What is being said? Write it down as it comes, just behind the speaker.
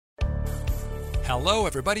Hello,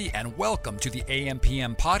 everybody, and welcome to the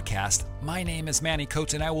AMPM podcast. My name is Manny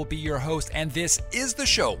Coates, and I will be your host, and this is the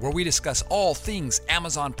show where we discuss all things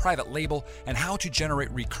Amazon private label and how to generate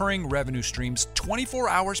recurring revenue streams 24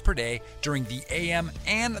 hours per day during the AM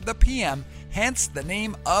and the PM, hence the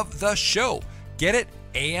name of the show. Get it?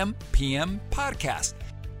 AMPM podcast.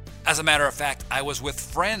 As a matter of fact, I was with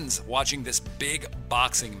friends watching this big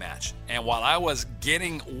boxing match, and while I was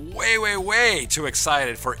getting way too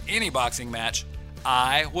excited for any boxing match,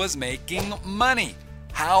 I was making money.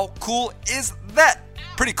 How cool is that?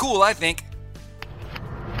 Pretty cool, I think.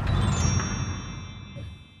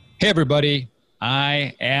 Hey, everybody.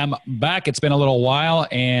 I am back. It's been a little while,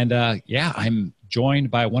 and I'm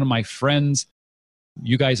joined by one of my friends.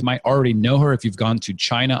 You guys might already know her if you've gone to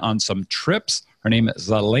China on some trips. Her name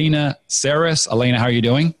is Elena Saris. Elena, how are you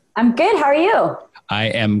doing? I'm good. How are you? I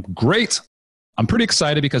am great. I'm pretty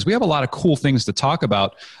excited because we have a lot of cool things to talk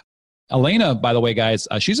about. Elena, by the way, guys,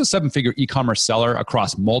 she's a seven-figure e-commerce seller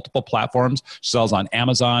across multiple platforms. She sells on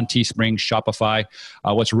Amazon, Teespring, Shopify.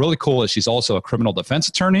 What's really cool is she's also a criminal defense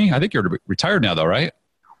attorney. I think you're retired now, though, right?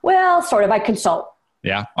 Well, sort of. I consult.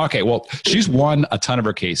 Yeah. Okay. Well, she's won a ton of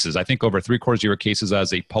her cases. I think over 3/4 of your cases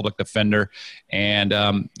as a public defender. And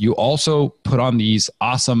you also put on these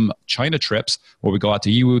awesome China trips where we go out to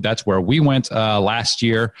Yiwu. That's where we went last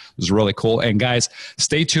year. It was really cool. And guys,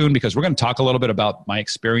 stay tuned because we're going to talk a little bit about my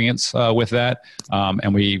experience with that.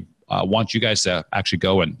 And we want you guys to actually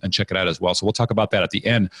go and check it out as well. So we'll talk about that at the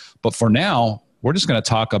end. But for now, we're just going to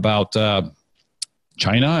talk about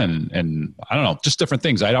China and I don't know, just different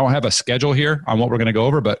things. I don't have a schedule here on what we're going to go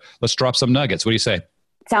over, but let's drop some nuggets. What do you say?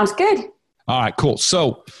 Sounds good. All right, cool.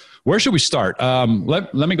 So where should we start?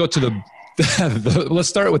 Let me go to the let's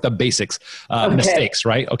start with the basics. Okay. Mistakes,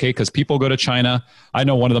 right? Okay, because people go to China. I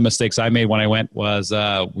know one of the mistakes I made when I went was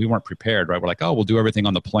we weren't prepared, right? We're like, oh, we'll do everything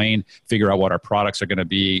on the plane, figure out what our products are going to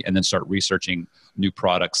be, and then start researching new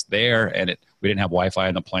products there. And we didn't have Wi-Fi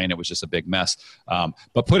on the plane. It was just a big mess.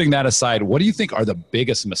 But putting that aside, what do you think are the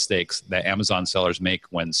biggest mistakes that Amazon sellers make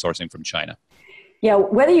when sourcing from China? Yeah,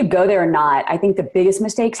 whether you go there or not, I think the biggest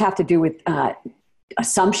mistakes have to do with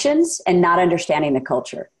assumptions and not understanding the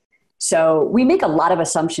culture. So we make a lot of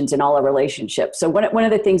assumptions in all our relationships. So one of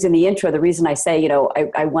the things in the intro, the reason I say,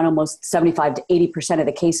 I won almost 75 to 80% of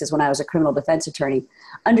the cases when I was a criminal defense attorney,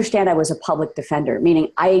 understand I was a public defender,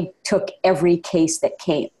 meaning I took every case that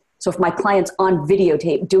came. So if my client's on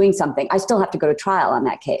videotape doing something, I still have to go to trial on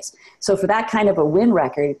that case. So for that kind of a win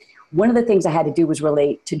record, one of the things I had to do was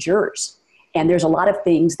relate to jurors. And there's a lot of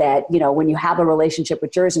things that, when you have a relationship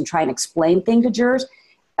with jurors and try and explain things to jurors,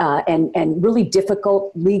 and really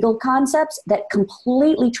difficult legal concepts that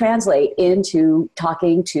completely translate into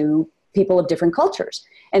talking to people of different cultures.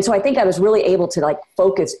 And so I think I was really able to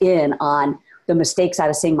focus in on the mistakes I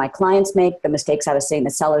was seeing my clients make, the mistakes I was seeing the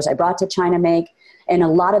sellers I brought to China make. And a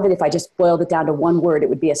lot of it, if I just boiled it down to one word, it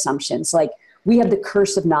would be assumptions. Like we have the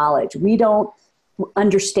curse of knowledge. We don't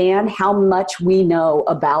understand how much we know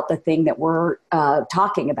about the thing that we're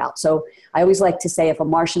talking about. So I always like to say if a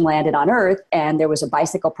Martian landed on Earth and there was a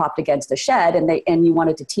bicycle propped against a shed and you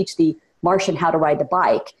wanted to teach the Martian how to ride the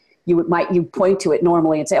bike, you point to it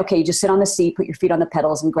normally and say, okay, you just sit on the seat, put your feet on the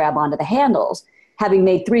pedals and grab onto the handles, having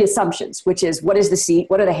made three assumptions, which is what is the seat,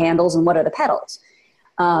 what are the handles, and what are the pedals?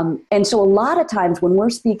 And so a lot of times when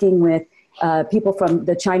we're speaking with people from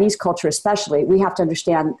the Chinese culture especially, we have to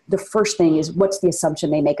understand the first thing is what's the assumption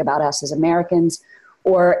they make about us as Americans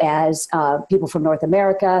or as people from North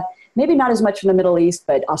America, maybe not as much from the Middle East,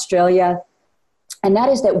 but Australia. And that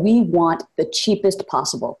is that we want the cheapest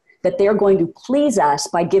possible, that they're going to please us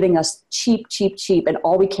by giving us cheap, and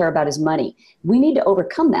all we care about is money. We need to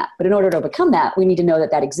overcome that. But in order to overcome that, we need to know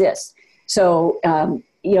that that exists. So,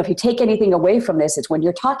 if you take anything away from this, it's when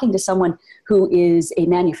you're talking to someone who is a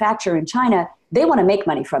manufacturer in China, they want to make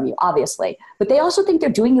money from you, obviously. But they also think they're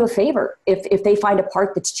doing you a favor if they find a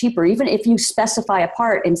part that's cheaper. Even if you specify a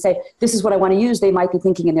part and say, this is what I want to use, they might be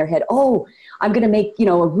thinking in their head, oh, I'm going to make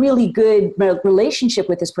a really good relationship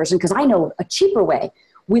with this person because I know a cheaper way,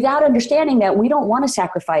 without understanding that we don't want to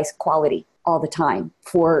sacrifice quality all the time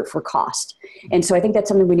for cost. And so I think that's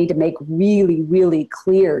something we need to make really, really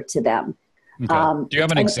clear to them. Okay. Do you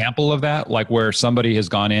have an example of that? Like where somebody has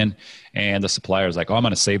gone in and the supplier is like, oh, I'm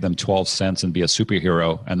going to save them 12 cents and be a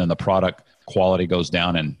superhero. And then the product quality goes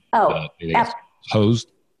down and they get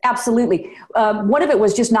hosed? Absolutely. One of it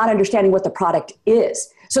was just not understanding what the product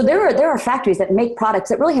is. So there are factories that make products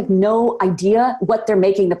that really have no idea what they're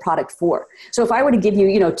making the product for. So if I were to give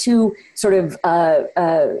you, two sort of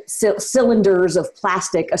cylinders of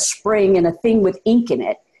plastic, a spring and a thing with ink in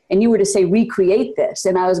it, and you were to say, recreate this.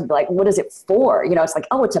 And I was like, what is it for? It's like,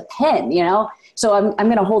 oh, it's a pen, So I'm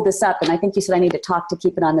going to hold this up. And I think you said I need to talk to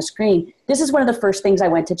keep it on the screen. This is one of the first things I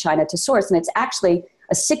went to China to source. And it's actually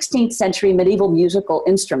a 16th century medieval musical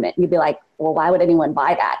instrument. And you'd be like, well, why would anyone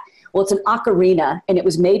buy that? Well, it's an ocarina, and it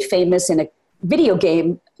was made famous in a video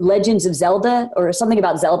game, Legends of Zelda, or something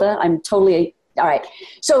about Zelda. I'm totally all right.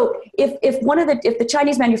 So if the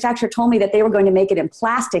Chinese manufacturer told me that they were going to make it in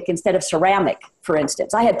plastic instead of ceramic, for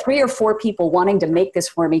instance, I had 3 or 4 people wanting to make this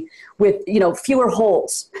for me with, fewer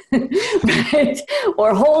holes, right?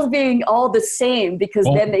 Or holes being all the same, because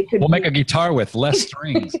then they could. We'll make a guitar with less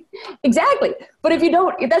strings. Exactly. But if you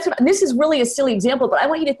don't, and this is really a silly example, but I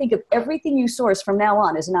want you to think of everything you source from now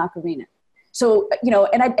on as an ocarina. So,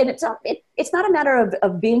 and it's not a matter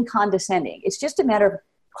of being condescending. It's just a matter of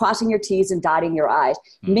crossing your T's and dotting your I's,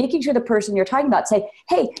 making sure the person you're talking about say,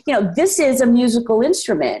 hey, this is a musical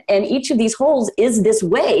instrument, and each of these holes is this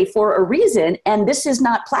way for a reason. And this is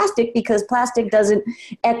not plastic because plastic doesn't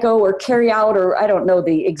echo or carry out, or I don't know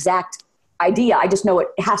the exact idea. I just know it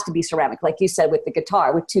has to be ceramic. Like you said, with the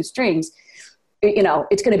guitar with 2 strings,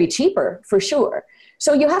 it's going to be cheaper for sure.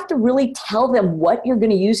 So you have to really tell them what you're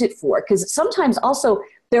going to use it for. Because sometimes also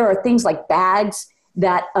there are things like bags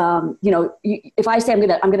that, if I say I'm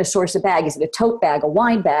going to source a bag, is it a tote bag, a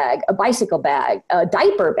wine bag, a bicycle bag, a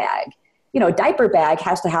diaper bag? A diaper bag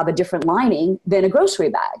has to have a different lining than a grocery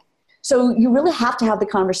bag. So you really have to have the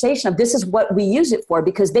conversation of this is what we use it for,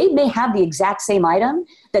 because they may have the exact same item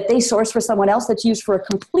that they source for someone else that's used for a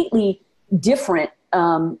completely different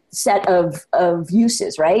set of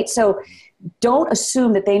uses, right? So don't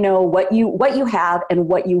assume that they know what you have and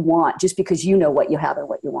what you want just because you know what you have and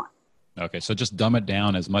what you want. Okay, so just dumb it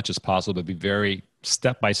down as much as possible, but be very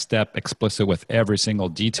step-by-step explicit with every single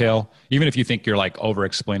detail. Even if you think you're like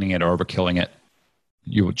over-explaining it or over-killing it,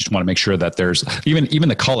 you just want to make sure that there's, even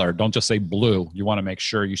the color, don't just say blue. You want to make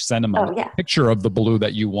sure you send them a picture of the blue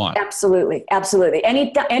that you want. Absolutely, absolutely.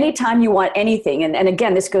 Anytime you want anything, and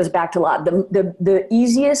again, this goes back to a lot, the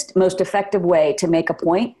easiest, most effective way to make a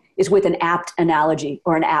point is with an apt analogy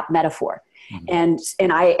or an apt metaphor. And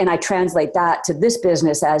I translate that to this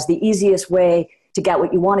business as the easiest way to get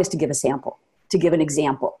what you want is to give a sample, to give an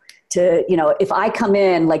example. If I come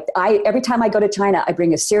in, every time I go to China, I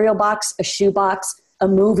bring a cereal box, a shoe box, a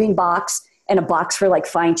moving box, and a box for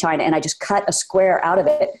fine china. And I just cut a square out of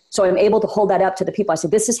it. So I'm able to hold that up to the people. I say,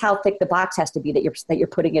 this is how thick the box has to be that you're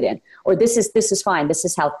putting it in. Or this is fine. This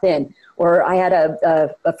is how thin. Or I had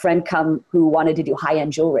a friend come who wanted to do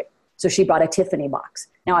high-end jewelry. So she brought a Tiffany box.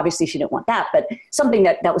 Now, obviously, she didn't want that, but something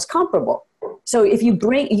that was comparable. So if you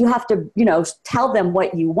have to, tell them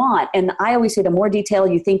what you want. And I always say the more detail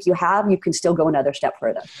you think you have, you can still go another step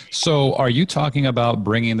further. So are you talking about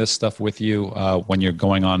bringing this stuff with you when you're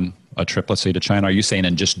going on a trip, let's say to China? Are you saying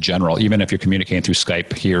in just general, even if you're communicating through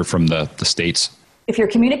Skype here from the States? If you're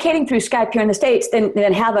communicating through Skype here in the States,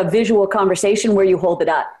 then have a visual conversation where you hold it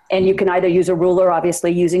up. And you can either use a ruler,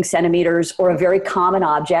 obviously using centimeters, or a very common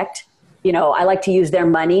object. I like to use their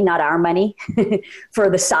money, not our money, for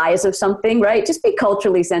the size of something, right? Just be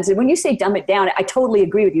culturally sensitive. When you say dumb it down, I totally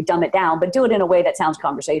agree with you, dumb it down, but do it in a way that sounds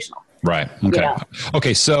conversational. Right. Okay.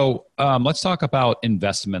 Okay. So let's talk about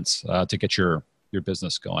investments to get your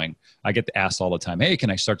business going. I get asked all the time, hey,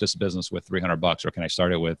 can I start this business with $300 or can I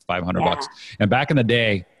start it with $500? And back in the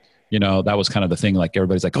day, that was kind of the thing. Like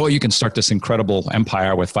everybody's like, oh, you can start this incredible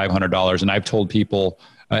empire with $500. And I've told people,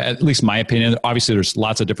 at least my opinion, obviously there's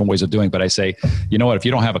lots of different ways of doing it, but I say, you know what, if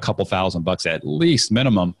you don't have a couple $1,000 at least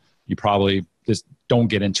minimum, you probably just don't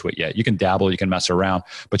get into it yet. You can dabble, you can mess around,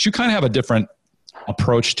 but you kind of have a different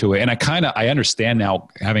approach to it. And I understand now,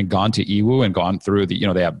 having gone to Yiwu and gone through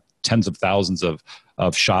they have tens of thousands of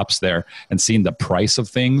shops there and seeing the price of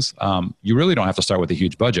things. You really don't have to start with a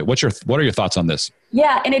huge budget. What are your thoughts on this?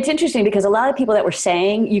 Yeah. And it's interesting because a lot of people that were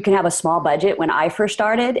saying you can have a small budget when I first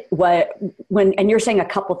started, and you're saying a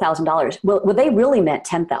couple $1,000s, well, they really meant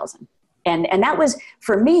 10,000. And that was,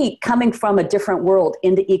 for me, coming from a different world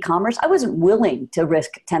into e-commerce, I wasn't willing to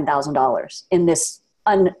risk $10,000 in this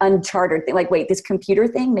uncharted thing. Like, wait, this computer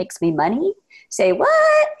thing makes me money? Say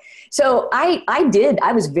what? So I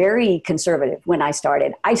was very conservative when I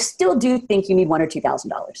started. I still do think you need $1,000 or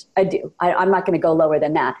 $2,000. I do. I'm not going to go lower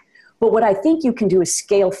than that. But what I think you can do is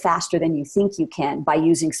scale faster than you think you can by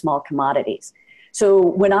using small commodities. So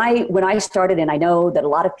when I started, and I know that a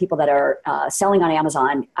lot of people that are selling on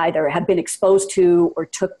Amazon either have been exposed to or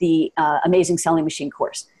took the Amazing Selling Machine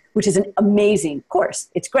course, which is an amazing course.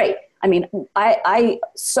 It's great. I mean, I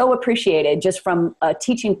so appreciated, just from a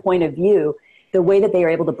teaching point of view, the way that they are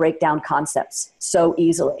able to break down concepts so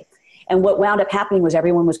easily. And what wound up happening was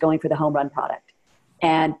everyone was going for the home run product.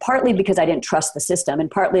 And partly because I didn't trust the system, and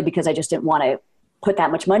partly because I just didn't want to put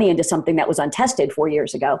that much money into something that was untested 4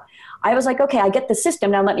 years ago. I was like, okay, I get the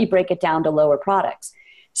system. Now let me break it down to lower products.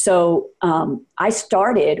 So I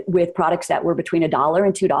started with products that were between $1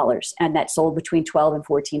 and $2 and that sold between $12 and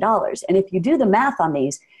 $14. And if you do the math on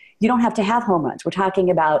these, you don't have to have home runs. We're talking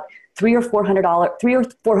about $300 or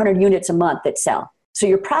 400 units a month that sell. So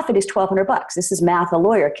your profit is $1,200. This is math a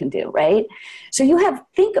lawyer can do, right? So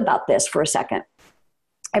think about this for a second.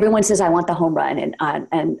 Everyone says, I want the home run.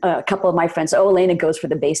 And a couple of my friends, Elena goes for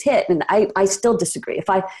the base hit. And I still disagree. If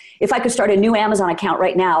I could start a new Amazon account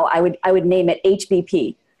right now, I would name it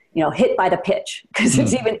HBP, hit by the pitch, because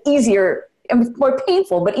it's even easier and more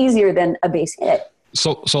painful, but easier than a base hit.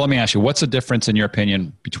 So let me ask you, what's the difference in your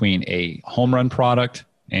opinion between a home run product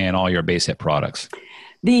and all your base hit products?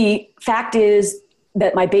 The fact is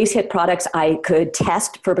that my base hit products, I could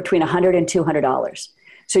test for between $100 and $200.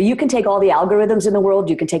 So you can take all the algorithms in the world,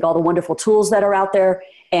 you can take all the wonderful tools that are out there,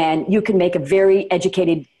 and you can make a very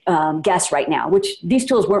educated guess right now, which these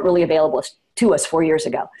tools weren't really available to us 4 years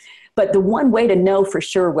ago. But the one way to know for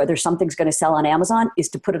sure whether something's going to sell on Amazon is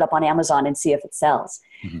to put it up on Amazon and see if it sells.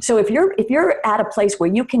 Mm-hmm. So if you're at a place where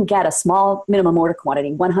you can get a small minimum order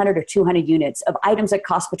quantity, 100 or 200 units of items that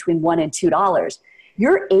cost between $1 and $2,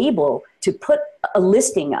 you're able to put a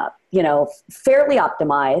listing up, fairly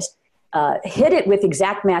optimized, hit it with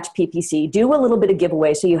exact match PPC, do a little bit of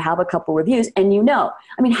giveaway so you have a couple reviews, and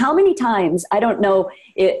how many times, I don't know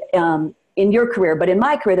it, in your career, but in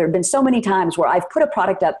my career, there have been so many times where I've put a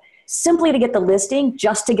product up simply to get the listing,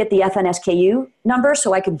 just to get the FNSKU number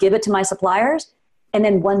so I could give it to my suppliers, and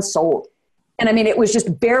then one sold. And it was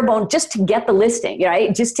just bare bone just to get the listing,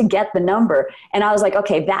 right? Just to get the number. And I was like,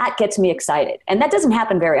 okay, that gets me excited. And that doesn't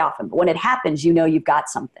happen very often, but when it happens, you've got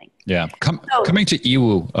something. Yeah. Coming to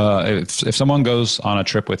Iwu, if someone goes on a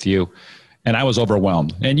trip with you, and I was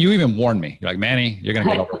overwhelmed, and you even warned me, you're like, Manny, you're going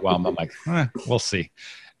to get overwhelmed. I'm like, we'll see.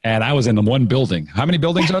 And I was in one building. How many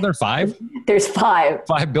buildings are there? 5? There's 5.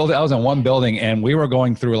 5 buildings. I was in one building, and we were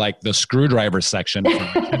going through like the screwdriver section for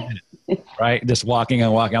 10 minutes. Right? Just walking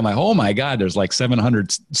and walking. I'm like, oh my God, there's like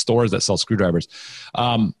 700 stores that sell screwdrivers.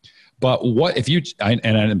 But what if you, and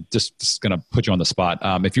I'm just going to put you on the spot.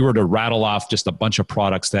 If you were to rattle off just a bunch of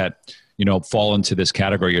products that, fall into this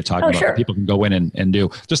category you're talking about, sure, that people can go in and do,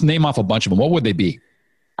 just name off a bunch of them. What would they be?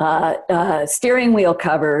 Steering wheel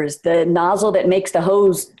covers, the nozzle that makes the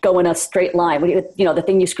hose go in a straight line, the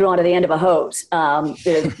thing you screw onto the end of a hose,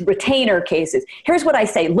 the retainer cases. Here's what I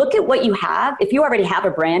say. Look at what you have. If you already have a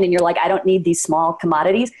brand and you're like, I don't need these small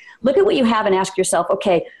commodities, look at what you have and ask yourself,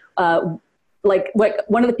 okay, one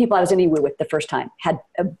of the people I was in Iwu with the first time had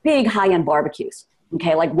a big high-end barbecues,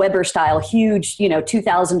 okay, like Weber style, huge,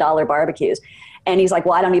 $2,000 barbecues. And he's like,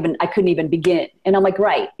 well, I couldn't even begin. And I'm like,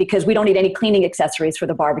 right, because we don't need any cleaning accessories for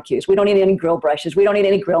the barbecues. We don't need any grill brushes. We don't need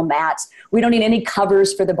any grill mats. We don't need any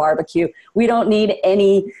covers for the barbecue. We don't need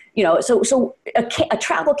any, so a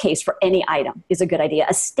travel case for any item is a good idea.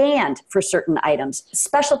 A stand for certain items,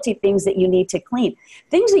 specialty things that you need to clean,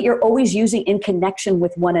 things that you're always using in connection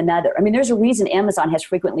with one another. There's a reason Amazon has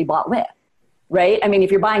frequently bought with, right? If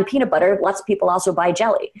you're buying peanut butter, lots of people also buy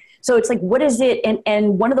jelly. So it's like, what is it?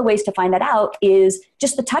 And one of the ways to find that out is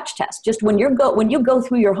just the touch test. Just when you go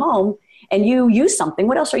through your home and you use something,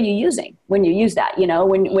 what else are you using when you use that?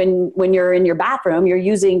 When you're in your bathroom, you're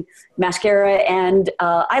using mascara and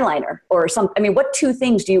eyeliner or something. What 2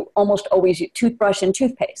 things do you almost always use? Toothbrush and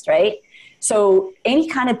toothpaste, right? So any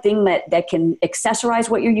kind of thing that can accessorize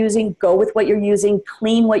what you're using, go with what you're using,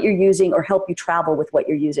 clean what you're using, or help you travel with what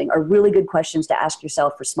you're using are really good questions to ask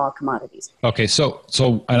yourself for small commodities. Okay. So,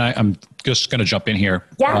 and I'm just going to jump in here.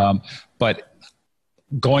 Yeah. But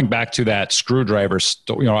going back to that screwdriver,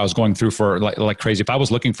 I was going through for like crazy. If I was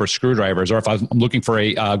looking for screwdrivers or if I'm looking for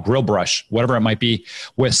a grill brush, whatever it might be,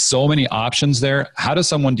 with so many options there, how does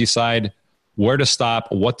someone decide where to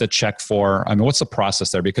stop, what to check for? What's the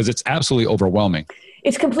process there? Because it's absolutely overwhelming.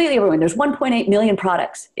 It's completely overwhelming. There's 1.8 million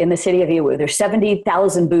products in the city of Iwu. There's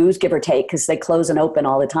 70,000 booths, give or take, because they close and open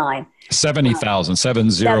all the time. 70,000,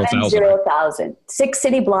 70,000. 70,000. 6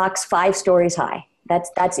 city blocks, 5 stories high.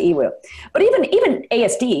 That's Iwu. But even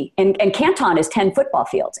ASD and Canton is 10 football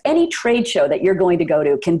fields. Any trade show that you're going to go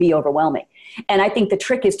to can be overwhelming. And I think the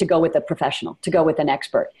trick is to go with a professional, to go with an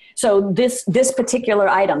expert. So this particular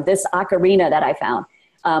item, this ocarina that I found,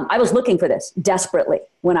 I was looking for this desperately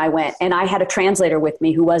when I went. And I had a translator with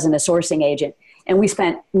me who wasn't a sourcing agent. And we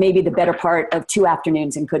spent maybe the better part of 2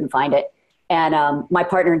 afternoons and couldn't find it. And my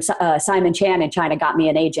partner, Simon Chan in China, got me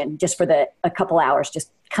an agent just for a couple hours. Just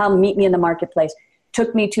come meet me in the marketplace.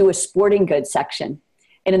 Took me to a sporting goods section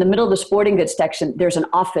And in the middle of the sporting goods section, there's an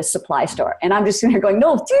office supply store. And I'm just sitting here going,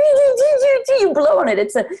 no, you blow on it.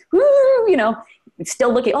 It's a,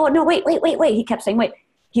 still looking. Oh, no, wait. He kept saying, wait.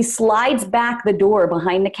 He slides back the door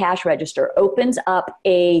behind the cash register, opens up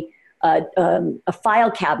a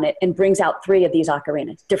file cabinet and brings out 3 of these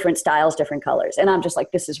ocarinas, different styles, different colors. And I'm just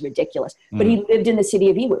like, this is ridiculous. But he lived in the city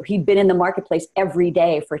of Iwu. He'd been in the marketplace every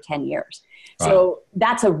day for 10 years. Wow. So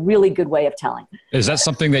that's a really good way of telling. Is that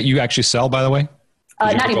something that you actually sell, by the way?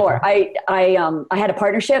 Not anymore. I had a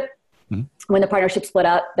partnership. Mm-hmm. When the partnership split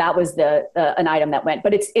up, that was an item that went.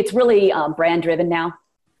 But it's really brand driven now.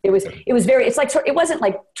 It was very. It's like it wasn't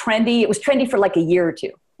like trendy. It was trendy for like a year or two.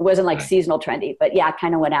 It wasn't like seasonal trendy. But yeah, it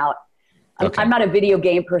kind of went out. Okay. I'm not a video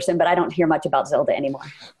game person, but I don't hear much about Zelda anymore.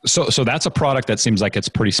 So that's a product that seems like it's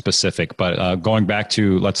pretty specific. But going back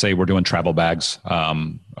to, let's say we're doing travel bags,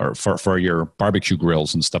 or for your barbecue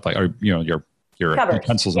grills and stuff like, or your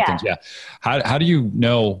utensils and things. Yeah. How do you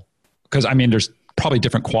know? Because I mean, there's probably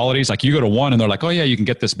different qualities. Like you go to one and they're like, oh yeah, you can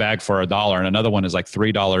get this bag for $1, and another one is like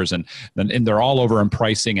 $3, and they're all over in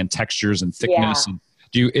pricing and textures and thickness. Yeah. And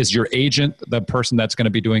is your agent the person that's going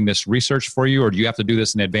to be doing this research for you, or do you have to do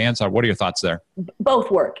this in advance? Or what are your thoughts there?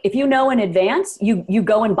 Both work. If you know in advance, you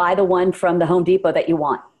go and buy the one from the Home Depot that you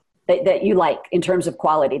want, that you like in terms of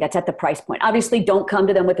quality. That's at the price point. Obviously, don't come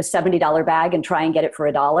to them with a $70 bag and try and get it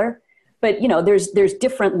for $1. But there's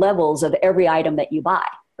different levels of every item that you buy,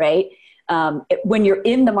 right? When you're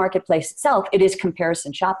in the marketplace itself, it is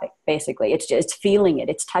comparison shopping, basically. It's feeling it,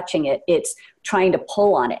 it's touching it, it's trying to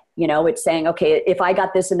pull on it. It's saying, okay, if I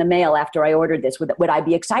got this in the mail after I ordered this, would I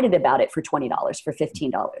be excited about it for $20, for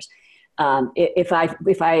 $15?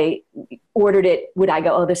 If I ordered it, would I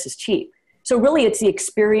go, oh, this is cheap? So really, it's the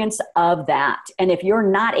experience of that. And if you're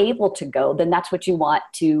not able to go, then that's what you want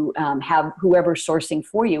to have whoever's sourcing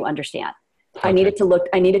for you understand. Okay. I need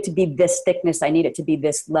it to be this thickness. I need it to be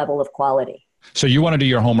this level of quality. So you want to do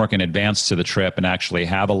your homework in advance to the trip and actually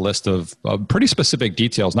have a list of pretty specific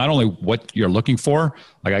details, not only what you're looking for.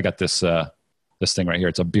 Like I got this thing right here.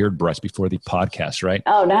 It's a beard brush before the podcast, right?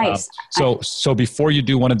 Oh, nice. So before you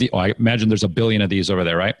do one of the, I imagine there's a billion of these over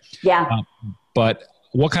there, right? Yeah. But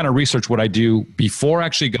what kind of research would I do before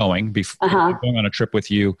actually going on a trip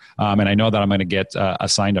with you? And I know that I'm going to get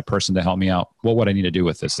assigned a person to help me out. What would I need to do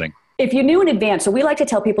with this thing? If you knew in advance, so we like to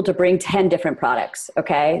tell people to bring 10 different products,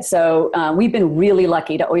 okay? So we've been really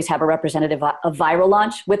lucky to always have a representative of Viral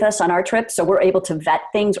Launch with us on our trip. So we're able to vet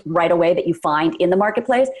things right away that you find in the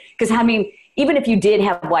marketplace. Because I mean, even if you did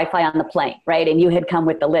have Wi-Fi on the plane, right, and you had come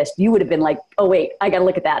with the list, you would have been like, oh, wait, I got to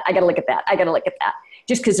look at that. I got to look at that. I got to look at that.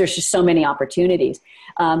 Just because there's just so many opportunities.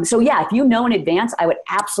 So yeah, if you know in advance, I would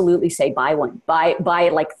absolutely say buy one. Buy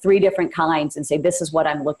like 3 different kinds and say, this is what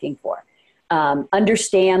I'm looking for.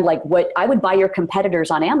 Understand like what I would buy your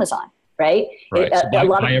competitors on Amazon, right? Right.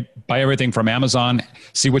 So buy everything from Amazon,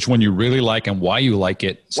 see which one you really like and why you like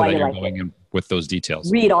it, so that you're going in with those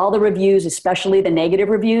details. Read all the reviews, especially the negative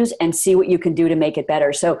reviews, and see what you can do to make it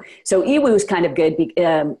better. So Iwu is kind of good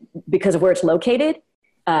because of where it's located.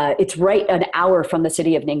 It's right an hour from the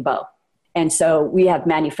city of Ningbo. And so we have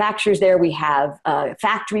manufacturers there, we have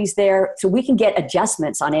factories there, so we can get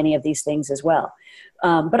adjustments on any of these things as well.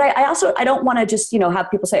 But I don't want to just, have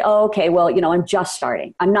people say, oh, okay, well, I'm just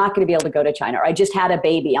starting. I'm not going to be able to go to China, or I just had a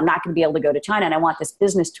baby. I'm not going to be able to go to China, and I want this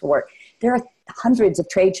business to work. There are hundreds of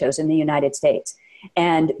trade shows in the United States,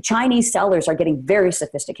 and Chinese sellers are getting very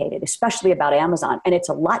sophisticated, especially about Amazon. And it's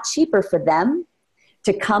a lot cheaper for them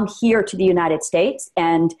to come here to the United States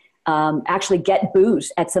and actually get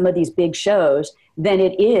booths at some of these big shows than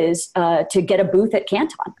it is to get a booth at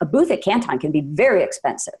Canton. A booth at Canton can be very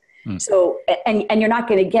expensive. So, and you're not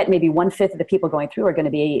going to get maybe 1/5 of the people going through are going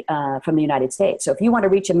to be from the United States. So if you want to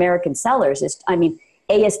reach American sellers,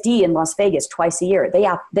 ASD in Las Vegas twice a year,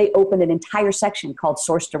 they open an entire section called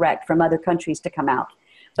Source Direct from other countries to come out.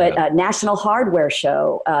 But National Hardware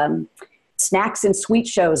Show, Snacks and Sweet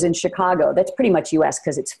Shows in Chicago, that's pretty much U.S.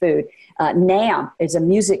 because it's food. NAMM is a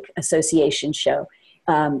music association show.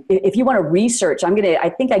 If you want to research, I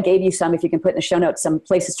think I gave you some, if you can put in the show notes, some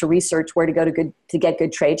places to research where to go to get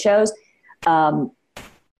good trade shows.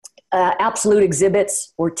 Absolute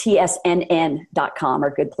Exhibits or tsnn.com are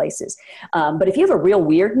good places. But if you have a real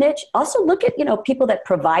weird niche, also look at, people that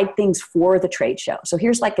provide things for the trade show. So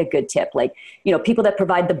here's like a good tip, like, people that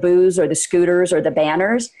provide the booths or the scooters or the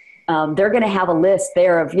banners, they're going to have a list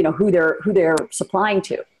there of, who they're supplying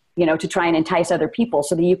to try and entice other people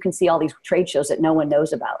so that you can see all these trade shows that no one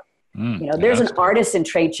knows about. There's an artisan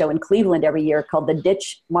trade show in Cleveland every year called the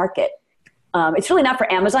Ditch Market. It's really not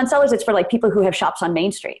for Amazon sellers. It's for like people who have shops on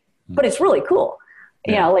Main Street, but it's really cool.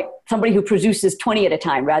 you know, like somebody who produces 20 at a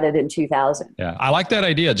time rather than 2,000. Yeah. I like that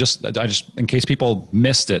idea. Just in case people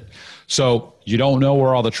missed it. So you don't know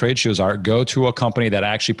where all the trade shows are, go to a company that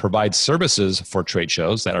actually provides services for trade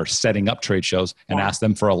shows, that are setting up trade shows, and ask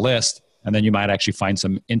them for a list. And then you might actually find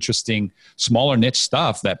some interesting, smaller niche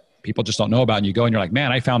stuff that people just don't know about. And you go and you're like,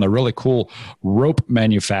 man, I found a really cool rope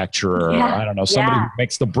manufacturer. Yeah. I don't know, somebody who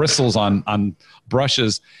makes the bristles on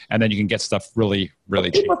brushes. And then you can get stuff really,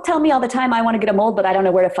 really cheap. People tell me all the time, I want to get a mold, but I don't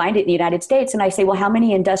know where to find it in the United States. And I say, well, how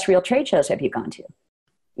many industrial trade shows have you gone to?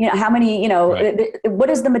 You know, how many, you know, what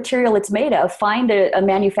is the material it's made of? Find a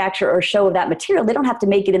manufacturer or show of that material. They don't have to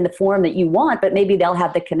make it in the form that you want, but maybe they'll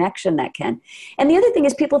have the connection that can. And the other thing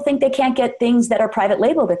is people think they can't get things that are private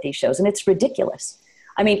labeled at these shows, and it's ridiculous.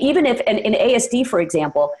 I mean, even if in ASD, for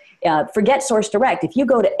example, forget Source Direct. If you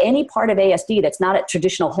go to any part of ASD that's not a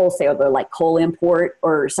traditional wholesaler, like coal import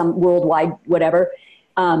or some worldwide whatever,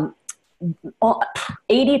 80%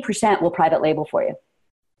 will private label for you.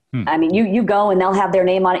 I mean, you go and they'll have their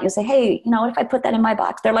name on it. You say, hey, you know, what if I put that in my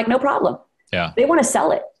box? They're like, no problem. Yeah. They want to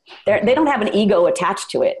sell it. They don't have an ego attached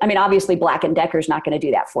to it. I mean, obviously Black & Decker's not going to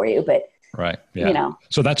do that for you, but right. Yeah. You know.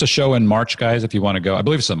 So that's a show in March, guys, if you want to go. I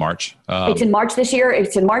believe it's in March. It's in March this year.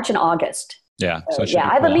 It's in March and August. Yeah. So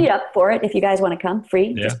I have a meetup for it if you guys want to come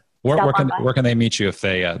free. Yeah. Where can they meet you if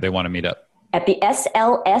they want to meet up? At the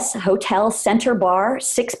SLS Hotel Center Bar,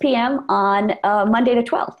 6 p.m. on Monday the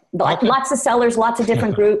 12th. Okay. Lots of sellers, lots of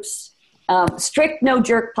different groups. Strict no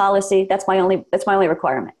jerk policy. That's my only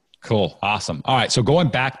requirement. Cool. Awesome. All right. So going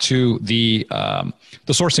back to the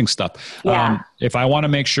sourcing stuff, if I want to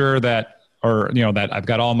make sure that, or, you know, that I've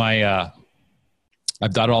got all my,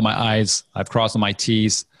 I've dotted all my I's, I've crossed all my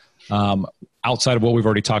T's, outside of what we've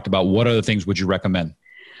already talked about, what other things would you recommend?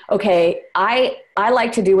 Okay. I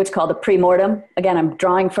like to do what's called a pre-mortem. Again, I'm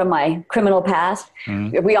drawing from my criminal past.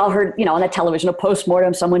 Mm-hmm. We all heard, you know, on the television, a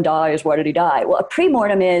post-mortem, someone dies. Why did he die? Well, a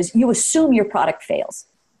pre-mortem is you assume your product fails.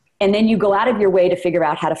 And then you go out of your way to figure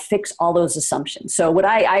out how to fix all those assumptions. So what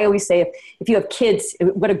I always say, if you have kids,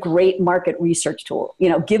 what a great market research tool. You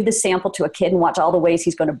know, give the sample to a kid and watch all the ways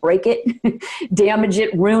he's going to break it, damage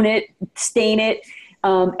it, ruin it, stain it.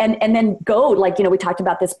 And then go, like, you know, we talked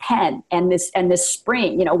about this pen and this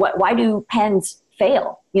spring. You know, why do pens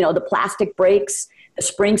fail? You know, the plastic breaks, the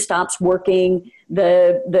spring stops working,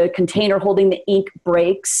 the container holding the ink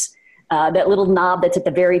breaks, that little knob that's at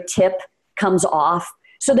the very tip comes off.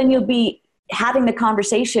 So then you'll be having the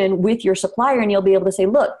conversation with your supplier and you'll be able to say,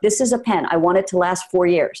 look, this is a pen. I want it to last 4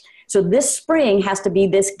 years. So this spring has to be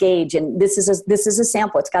this gauge and this is a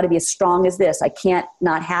sample. It's got to be as strong as this. I can't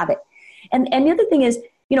not have it. And the other thing is,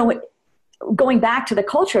 you know, going back to the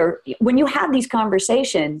culture, when you have these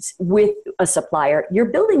conversations with a supplier, you're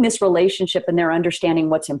building this relationship and they're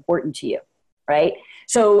understanding what's important to you, right?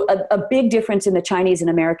 So a big difference in the Chinese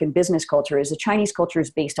and American business culture is the Chinese culture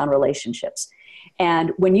is based on relationships.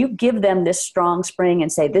 And when you give them this strong spring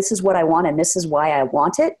and say, this is what I want and this is why I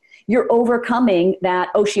want it, you're overcoming that,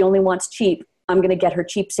 oh, she only wants cheap. I'm going to get her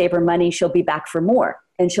cheap, save her money. She'll be back for more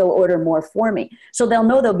and she'll order more for me. So they'll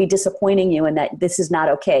know they'll be disappointing you and that this is not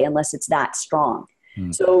okay unless it's that strong.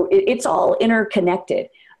 So it's all interconnected.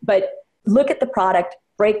 But look at the product,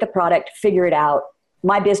 break the product, figure it out.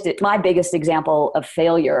 My biggest example of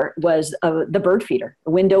failure was the bird feeder. The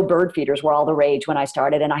window bird feeders were all the rage when I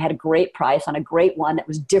started, and I had a great price on a great one that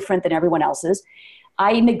was different than everyone else's.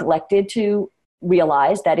 I neglected to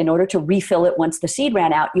realize that in order to refill it once the seed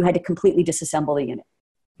ran out, you had to completely disassemble the unit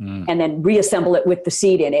and then reassemble it with the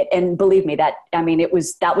seed in it. And believe me, that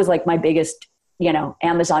was like my biggest, you know,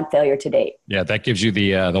 Amazon failure to date. Yeah, that gives you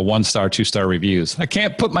the 1-star, 2-star reviews. I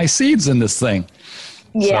can't put my seeds in this thing.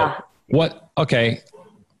 Yeah. So, what? Okay.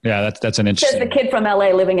 Yeah, that's an interesting. There's the kid from LA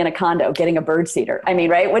living in a condo getting a bird seeder. I mean,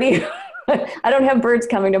 right? What do you? I don't have birds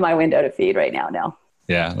coming to my window to feed right now. No.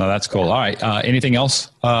 Yeah, no, that's cool. All right. Anything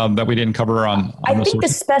else that we didn't cover on I think the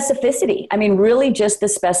specificity. I mean, really, just the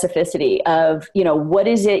specificity of, you know, what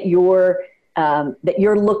is it that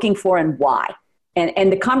you're looking for and why,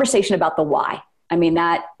 and the conversation about the why. I mean,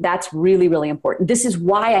 that's really, really important. This is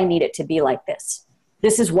why I need it to be like this.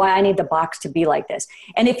 This is why I need the box to be like this.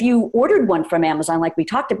 And if you ordered one from Amazon, like we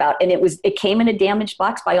talked about, and it came in a damaged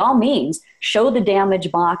box, by all means, show the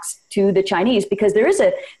damaged box to the Chinese, because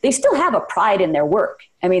they still have a pride in their work.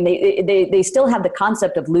 I mean, they still have the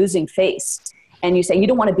concept of losing face. And you say, you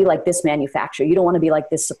don't want to be like this manufacturer. You don't want to be like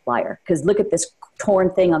this supplier, because look at this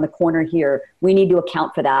torn thing on the corner here. We need to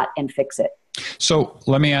account for that and fix it. So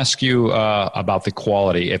let me ask you about the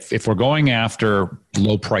quality. If we're going after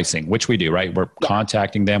low pricing, which we do, right? We're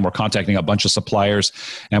contacting them. We're contacting a bunch of suppliers,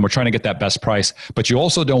 and we're trying to get that best price. But you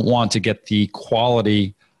also don't want to get the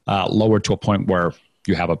quality lowered to a point where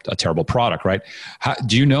you have a terrible product, right?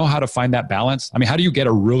 Do you know how to find that balance? I mean, how do you get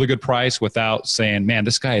a really good price without saying, man,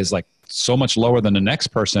 this guy is like so much lower than the next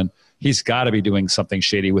person? He's got to be doing something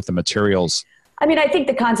shady with the materials. I mean, I think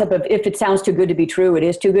the concept of if it sounds too good to be true, it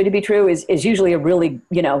is too good to be true is usually a really,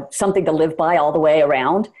 something to live by all the way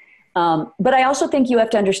around. But I also think you have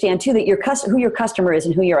to understand too that who your customer is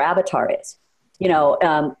and who your avatar is.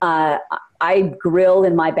 I grill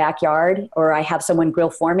in my backyard, or I have someone grill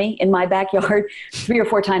for me in my backyard 3 or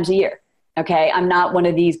 4 times a year. Okay. I'm not one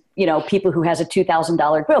of these, people who has a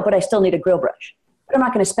 $2,000 grill, but I still need a grill brush. But I'm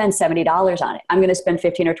not going to spend $70 on it. I'm going to spend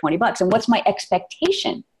 15 or 20 bucks. And what's my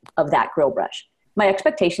expectation of that grill brush? My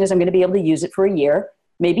expectation is I'm going to be able to use it for a year,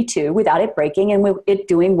 maybe 2, without it breaking and with it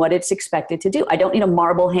doing what it's expected to do. I don't need a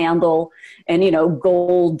marble handle and,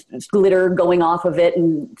 gold glitter going off of it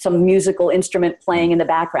and some musical instrument playing in the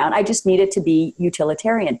background. I just need it to be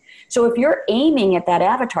utilitarian. So if you're aiming at that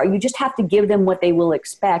avatar, you just have to give them what they will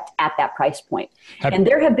expect at that price point. And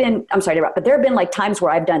there have been, I'm sorry to interrupt, but there have been like times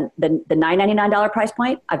where I've done the $9.99 price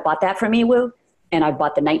point. I've bought that from Ewu. And I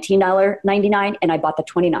bought the $19.99 and I bought the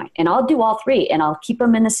 $29. And I'll do all 3 and I'll keep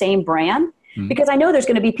them in the same brand because I know there's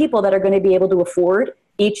going to be people that are going to be able to afford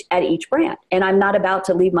each brand. And I'm not about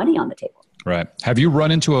to leave money on the table. Right. Have you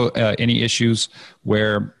run into any issues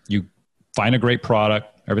where you find a great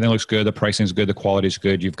product, everything looks good, the pricing is good, the quality is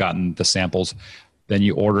good, you've gotten the samples, then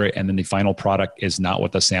you order it and then the final product is not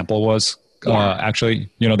what the sample was? Actually,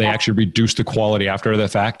 they actually reduce the quality after the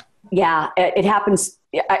fact? Yeah, it happens.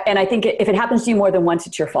 And I think if it happens to you more than once,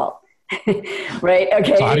 it's your fault. Right?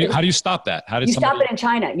 Okay. So how do you stop that? How did you stop it in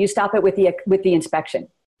China? You stop it with the inspection.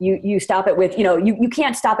 You stop it with, you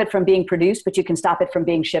can't stop it from being produced, but you can stop it from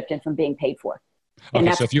being shipped and from being paid for.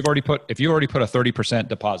 Okay, so if you already put a 30%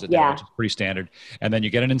 deposit down, which is pretty standard, and then you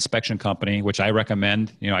get an inspection company, which I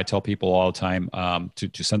recommend, I tell people all the time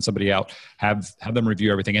to send somebody out, have them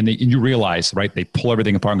review everything, and you realize, right, they pull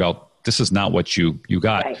everything apart and go, this is not what you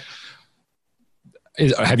got. Right.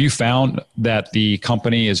 Have you found that the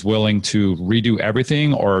company is willing to redo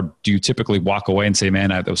everything, or do you typically walk away and say,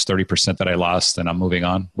 man, that was 30% that I lost and I'm moving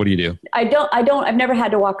on? What do you do? I've never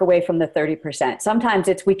had to walk away from the 30%. Sometimes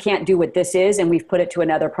it's, we can't do what this is and we've put it to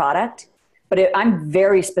another product, but I'm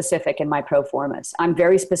very specific in my pro formas. I'm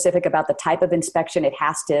very specific about the type of inspection it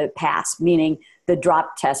has to pass, meaning the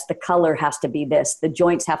drop test, the color has to be this, the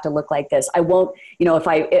joints have to look like this. I won't,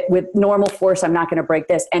 with normal force, I'm not going to break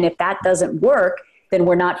this. And if that doesn't work, then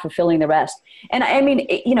we're not fulfilling the rest. And I mean,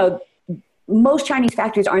 most Chinese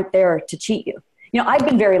factories aren't there to cheat you. I've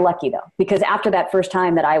been very lucky though, because after that first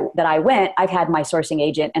time that I went, I've had my sourcing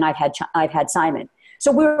agent and I've had Simon.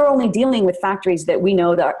 So we're only dealing with factories that we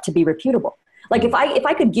know that to be reputable. Like if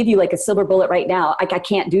I could give you like a silver bullet right now, I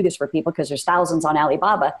can't do this for people because there's thousands on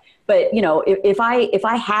Alibaba. But if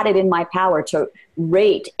I had it in my power to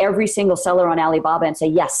rate every single seller on Alibaba and say,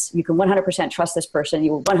 yes, you can 100% trust this person,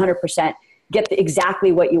 you will 100% get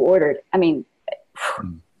exactly what you ordered. I mean,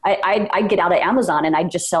 I'd get out of Amazon and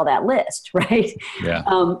I'd just sell that list, right? Yeah.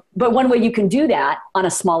 But one way you can do that on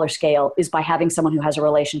a smaller scale is by having someone who has a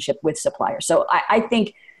relationship with suppliers. So I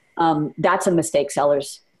think that's a mistake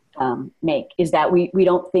sellers make, is that we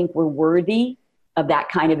don't think we're worthy of that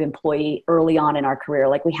kind of employee early on in our career.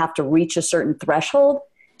 Like we have to reach a certain threshold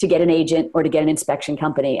to get an agent or to get an inspection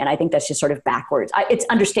company. And I think that's just sort of backwards. It's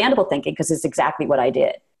understandable thinking because it's exactly what I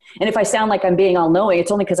did. And if I sound like I'm being all knowing,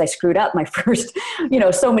 it's only because I screwed up my first,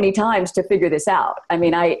 so many times to figure this out. I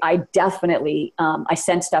mean, I definitely, I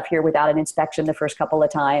sent stuff here without an inspection the first couple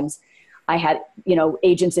of times. I had,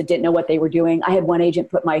 agents that didn't know what they were doing. I had one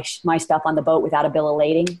agent put my stuff on the boat without a bill of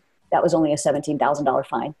lading. That was only a $17,000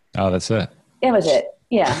 fine. Oh, that's it. It was it.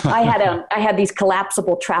 Yeah. I had these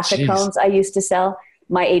collapsible traffic cones I used to sell.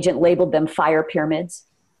 My agent labeled them fire pyramids.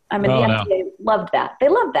 I mean, the FDA loved that. They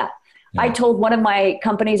loved that. Yeah. I told one of my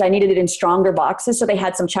companies I needed it in stronger boxes. So they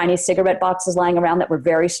had some Chinese cigarette boxes lying around that were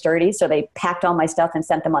very sturdy. So they packed all my stuff and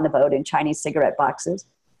sent them on the boat in Chinese cigarette boxes.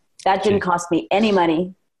 That didn't cost me any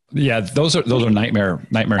money. Yeah, those are nightmare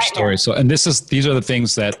stories. So, and these are the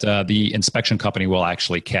things that the inspection company will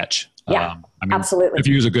actually catch. Yeah, absolutely. If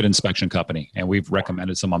you use a good inspection company, and we've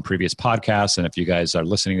recommended some on previous podcasts, and if you guys are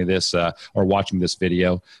listening to this or watching this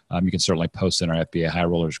video, you can certainly post in our FBA High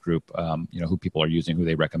Rollers group, who people are using, who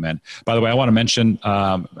they recommend. By the way, I want to mention,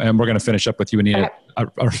 and we're going to finish up with you, Anita.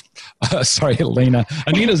 Sorry, Elena.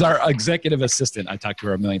 Anita's our executive assistant. I talk to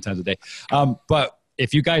her a million times a day. But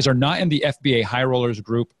if you guys are not in the FBA High Rollers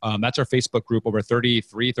group, that's our Facebook group, over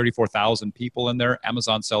 34,000 people in there,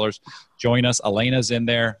 Amazon sellers. Join us. Elena's in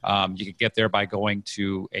there. You can get there by going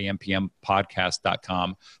to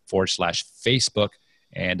ampmpodcast.com/Facebook.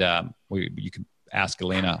 And you can ask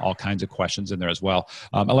Elena all kinds of questions in there as well.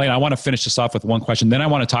 Elena, I want to finish this off with one question. Then I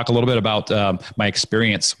want to talk a little bit about my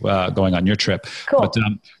experience going on your trip. Cool. But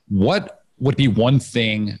what would be one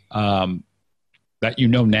thing that you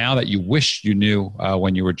know now that you wish you knew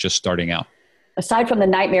when you were just starting out? Aside from the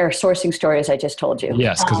nightmare sourcing stories I just told you.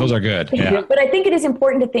 Yes, because those are good. Yeah. But I think it is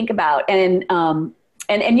important to think about, and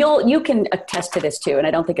you can attest to this too, and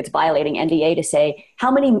I don't think it's violating NDA to say how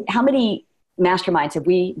many masterminds have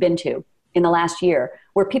we been to in the last year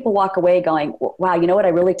where people walk away going, wow, you know what I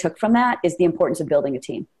really took from that is the importance of building a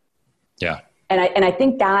team. Yeah. And I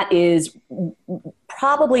think that is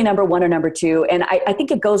probably number one or number two. And I think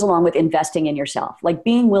it goes along with investing in yourself, like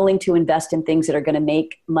being willing to invest in things that are going to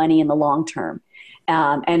make money in the long term.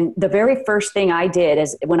 And the very first thing I did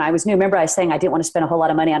is when I was new, remember I was saying I didn't want to spend a whole lot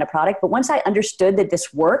of money on a product, but once I understood that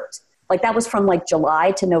this worked, like that was from like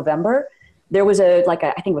July to November, there was I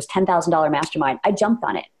think it was $10,000 mastermind. I jumped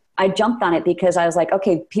on it because I was like,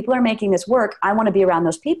 okay, people are making this work. I want to be around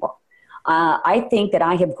those people. I think that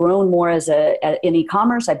I have grown more in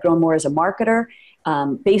e-commerce. I've grown more as a marketer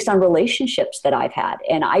based on relationships that I've had.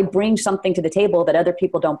 And I bring something to the table that other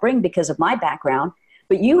people don't bring because of my background.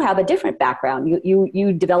 But you have a different background.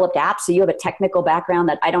 You developed apps, so you have a technical background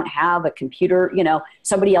that I don't have, a computer,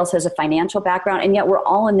 somebody else has a financial background, and yet we're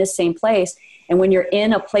all in this same place. And when you're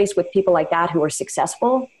in a place with people like that who are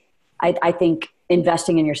successful, I think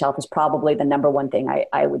investing in yourself is probably the number one thing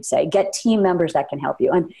I would say. Get team members that can help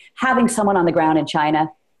you. And having someone on the ground in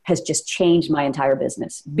China has just changed my entire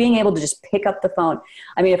business. Being able to just pick up the phone.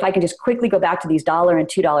 I mean, if I can just quickly go back to these $1 and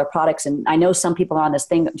 $2 products, and I know some people are on this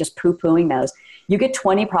thing just poo-pooing those. You get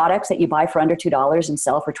 20 products that you buy for under $2 and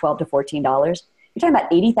sell for $12 to $14. You're talking about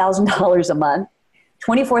 $80,000 a month.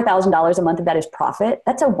 $24,000 a month of that is profit.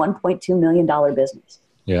 That's a $1.2 million business.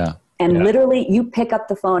 Yeah. And literally you pick up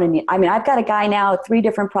the phone and I've got a guy now, 3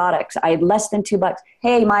 different products. I had less than $2.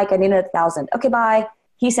 Hey, Mike, I need $1,000. Okay, bye.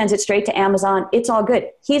 He sends it straight to Amazon. It's all good.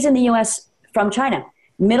 He's in the US from China.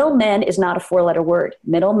 Middlemen is not a 4-letter word.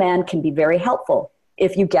 Middlemen can be very helpful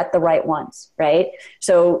if you get the right ones, right?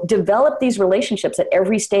 So develop these relationships at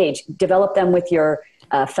every stage. Develop them with your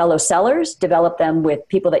fellow sellers. Develop them with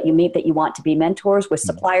people that you meet that you want to be mentors, with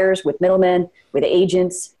suppliers, with middlemen, with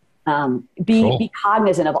agents. Be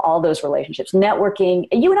cognizant of all those relationships. Networking.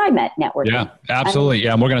 You and I met networking. Yeah, absolutely.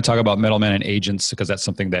 And we're going to talk about middlemen and agents because that's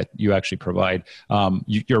something that you actually provide.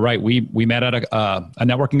 You're right. We met at a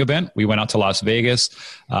networking event. We went out to Las Vegas.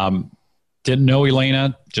 Didn't know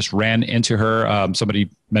Elena, just ran into her. Somebody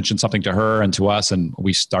mentioned something to her and to us, and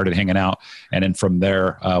we started hanging out. And then from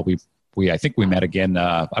there, I think we met again.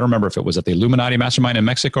 I don't remember if it was at the Illuminati Mastermind in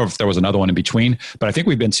Mexico or if there was another one in between, but I think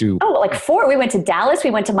we've been to... Oh, like 4. We went to Dallas. We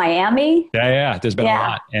went to Miami. Yeah. There's been a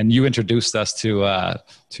lot. And you introduced us to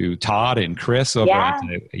Todd and Chris over at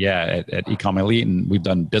Ecom Elite, and we've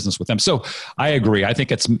done business with them. So I agree. I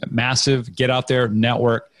think it's massive. Get out there,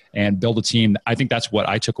 network, and build a team. I think that's what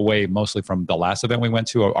I took away mostly from the last event we went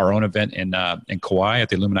to, our own event in Kauai at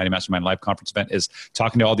the Illuminati Mastermind Live Conference event, is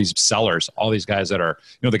talking to all these sellers, all these guys that are,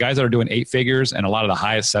 the guys that are doing 8 figures and a lot of the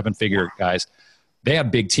highest 7-figure guys. They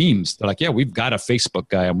have big teams. They're like, yeah, we've got a Facebook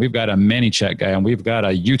guy and we've got a ManyChat guy and we've got a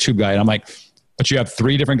YouTube guy. And I'm like, but you have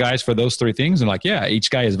 3 different guys for those 3 things? And like, yeah, each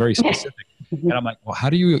guy is very specific. And I'm like, well, how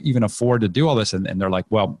do you even afford to do all this? And they're like,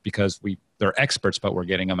 well, because they're experts, but we're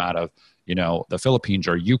getting them out of, the Philippines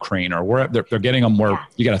or Ukraine or wherever. They're getting them where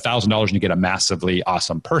you get $1,000 and you get a massively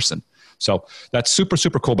awesome person. So that's super,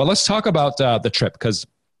 super cool. But let's talk about the trip, because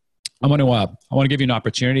I want to give you an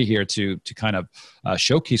opportunity here to kind of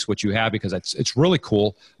showcase what you have, because it's really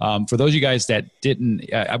cool. For those of you guys that didn't,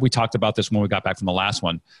 we talked about this when we got back from the last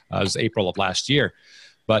one. It was April of last year.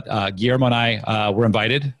 But Guillermo and I were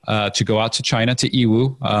invited to go out to China, to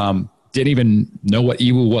Yiwu. Didn't even know what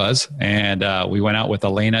Yiwu was. And we went out with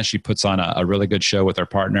Elena. She puts on a really good show with her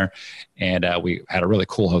partner. And we had a really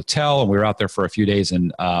cool hotel. And we were out there for a few days.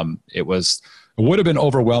 And it would have been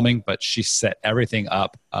overwhelming, but she set everything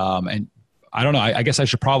up. And I don't know, I guess I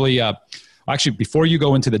should probably... Actually, before you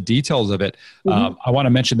go into the details of it, I want to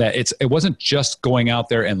mention that it wasn't just going out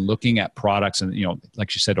there and looking at products and,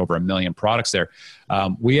 like you said, over 1 million products there.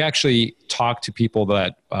 We actually talked to people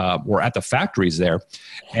that were at the factories there,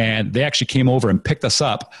 and they actually came over and picked us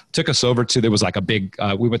up, took us over to, there was like a big,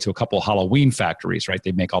 we went to a couple of Halloween factories, right?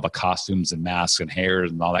 They make all the costumes and masks and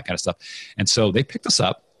hairs and all that kind of stuff. And so they picked us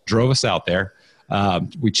up, drove us out there.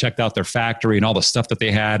 We checked out their factory and all the stuff that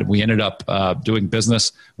they had. We ended up doing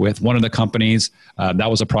business with one of the companies. That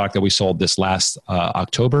was a product that we sold this last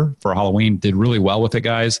October for Halloween. Did really well with it,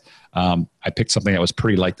 guys. I picked something that was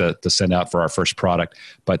pretty light to send out for our first product,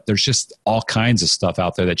 but there's just all kinds of stuff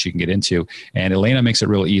out there that you can get into. And Elena makes it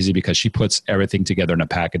real easy because she puts everything together in a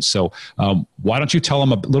package. So why don't you tell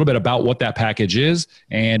them a little bit about what that package is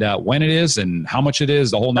and when it is and how much it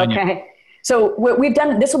is, the whole nine. Okay. So what we've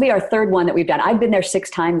done, this will be our third one that we've done. I've been there 6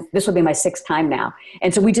 times. This will be my 6th time now.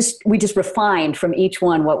 And so we just refined from each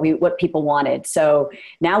one what people wanted. So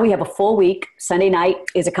now we have a full week. Sunday night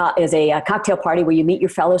is a cocktail party where you meet your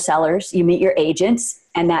fellow sellers, you meet your agents,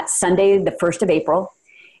 and that's Sunday, the 1st of April.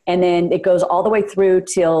 And then it goes all the way through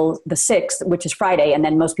till the 6th, which is Friday. And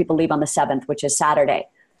then most people leave on the 7th, which is Saturday.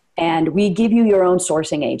 And we give you your own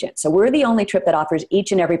sourcing agent. So we're the only trip that offers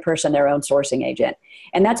each and every person their own sourcing agent.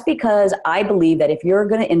 And that's because I believe that if you're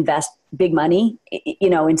going to invest big money,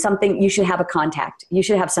 in something, you should have a contact. You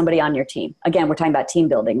should have somebody on your team. Again, we're talking about team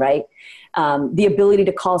building, right? The ability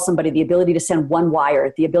to call somebody, the ability to send one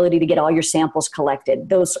wire, the ability to get all your samples collected,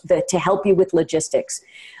 to help you with logistics,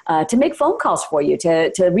 to make phone calls for you,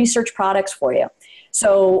 to research products for you.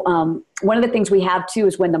 So one of the things we have too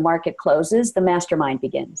is when the market closes, the mastermind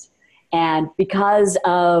begins. And because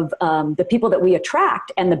of the people that we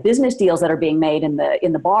attract and the business deals that are being made in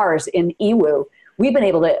the bars in EWU, we've been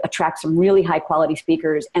able to attract some really high quality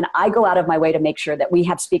speakers. And I go out of my way to make sure that we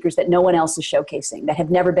have speakers that no one else is showcasing, that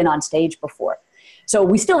have never been on stage before. So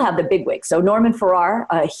we still have the bigwigs. So Norman Farrar,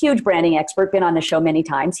 a huge branding expert, been on the show many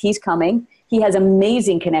times. He's coming. He has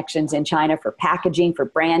amazing connections in China for packaging, for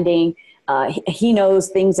branding. He knows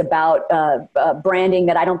things about branding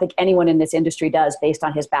that I don't think anyone in this industry does based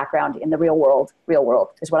on his background in the real world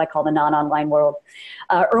is what I call the non-online world.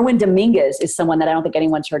 Erwin Dominguez is someone that I don't think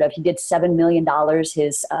anyone's heard of. He did $7 million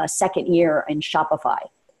his second year in Shopify.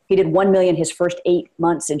 He did $1 million his first 8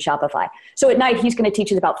 months in Shopify. So at night, he's going to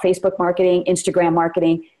teach us about Facebook marketing, Instagram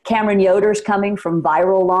marketing. Cameron Yoder's coming from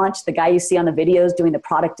Viral Launch, the guy you see on the videos doing the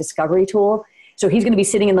product discovery tool. So he's going to be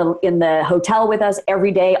sitting in the hotel with us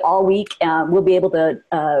every day, all week. We'll be able to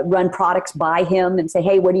run products by him and say,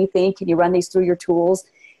 hey, what do you think? Can you run these through your tools?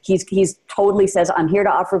 He's totally says, I'm here to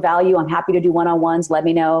offer value. I'm happy to do one-on-ones. Let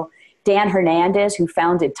me know. Dan Hernandez, who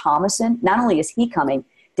founded Thomason, not only is he coming,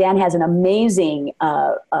 Dan has an amazing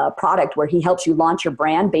product where he helps you launch your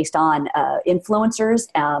brand based on influencers.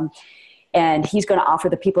 And he's going to offer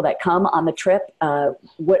the people that come on the trip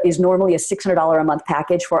what is normally a $600 a month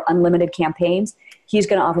package for unlimited campaigns. He's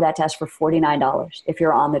going to offer that to us for $49 if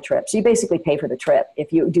you're on the trip. So you basically pay for the trip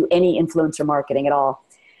if you do any influencer marketing at all.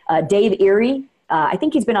 Dave Erie, I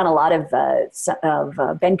think he's been on a lot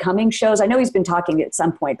of Ben Cummings shows. I know he's been talking at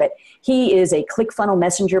some point, but he is a ClickFunnels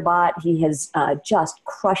messenger bot. He has just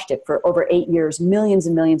crushed it for over 8 years, millions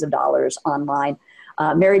and millions of dollars online.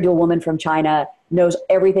 Married to a woman from China, knows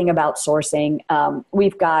everything about sourcing.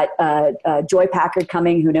 We've got Joy Packard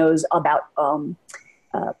coming, who knows about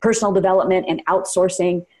personal development and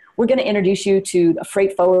outsourcing. We're going to introduce you to a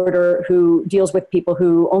freight forwarder who deals with people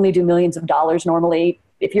who only do millions of dollars normally.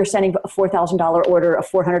 If you're sending a $4,000 order, a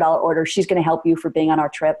 $400 order, she's going to help you for being on our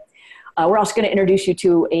trip. We're also going to introduce you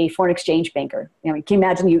to a foreign exchange banker. Can you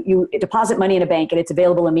imagine you deposit money in a bank and it's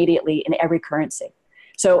available immediately in every currency.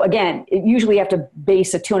 So again, usually you have to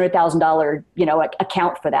base a $200,000,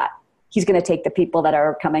 account for that. He's going to take the people that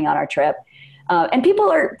are coming on our trip. And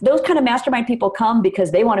those kind of mastermind people come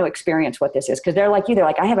because they want to experience what this is. Because they're like you, they're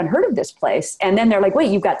like, I haven't heard of this place. And then they're like,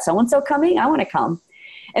 wait, you've got so-and-so coming? I want to come.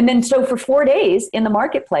 And then so for 4 days in the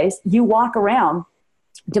marketplace, you walk around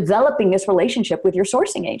developing this relationship with your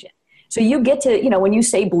sourcing agent. So you get to, when you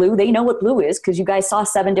say blue, they know what blue is because you guys saw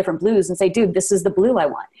 7 different blues and say, dude, this is the blue I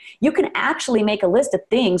want. You can actually make a list of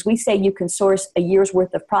things. We say you can source a year's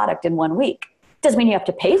worth of product in 1 week. Doesn't mean you have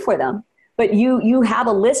to pay for them, but you have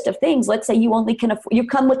a list of things. Let's say you only can afford, you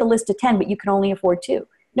come with a list of 10, but you can only afford 2.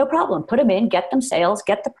 No problem. Put them in, get them sales,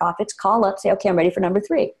 get the profits, call up, say, okay, I'm ready for number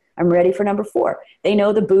 3. I'm ready for number 4. They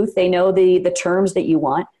know the booth. They know the terms that you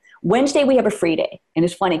want. Wednesday, we have a free day. And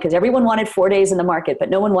it's funny because everyone wanted 4 days in the market,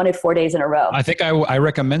 but no one wanted 4 days in a row. I think I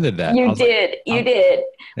recommended that. You did. You did.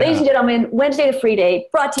 Yeah. Ladies and gentlemen, Wednesday, the free day,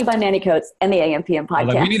 brought to you by Manny Coates and the AMPM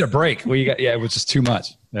podcast. We need a break. It was just too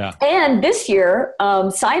much. Yeah. And this year,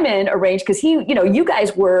 Simon arranged, because you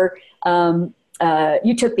guys were,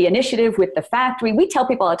 you took the initiative with the factory. We tell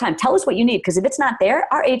people all the time, tell us what you need. Because if it's not there,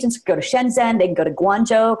 our agents go to Shenzhen, they can go to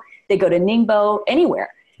Guangzhou, they go to Ningbo,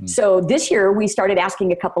 anywhere. So this year we started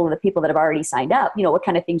asking a couple of the people that have already signed up, what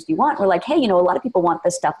kind of things do you want? We're like, hey, a lot of people want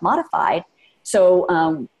this stuff modified.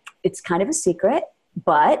 So it's kind of a secret,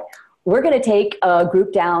 but we're going to take a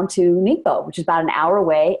group down to Ningbo, which is about an hour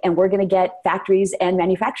away, and we're going to get factories and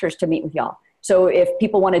manufacturers to meet with y'all. So if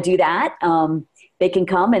people want to do that, they can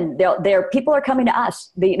come, and people are coming to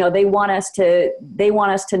us. They want us to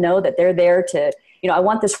know that they're there to, I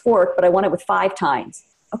want this fork, but I want it with 5 tines.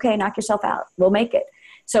 Okay, knock yourself out. We'll make it.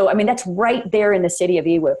 So, I mean, that's right there in the city of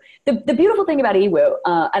Yiwu. The beautiful thing about Yiwu,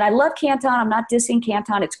 and I love Canton. I'm not dissing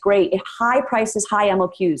Canton. It's great. High prices, high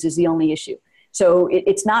MOQs is the only issue. So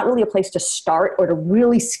it's not really a place to start or to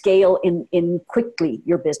really scale in quickly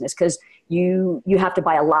your business, because you have to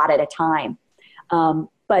buy a lot at a time.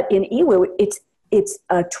 But in Yiwu, it's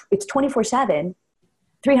 24/7,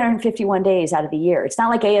 351 days out of the year. It's not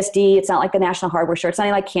like ASD. It's not like the National Hardware Store. It's not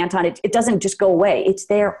like Canton. It doesn't just go away. It's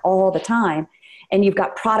there all the time. And you've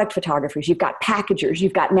got product photographers, you've got packagers,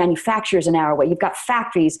 you've got manufacturers an hour away, you've got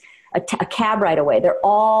factories a cab ride away. They're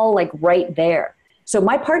all like right there. So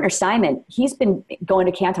my partner, Simon, he's been going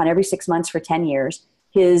to Canton every 6 months for 10 years.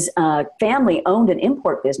 His family owned an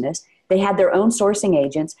import business. They had their own sourcing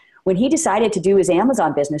agents. When he decided to do his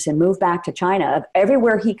Amazon business and move back to China, of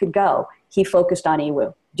everywhere he could go, he focused on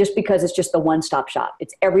Yiwu, just because it's just the one-stop shop.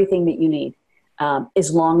 It's everything that you need,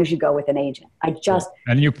 as long as you go with an agent.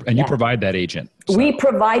 You provide that agent. So. We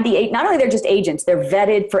provide not only they're just agents, they're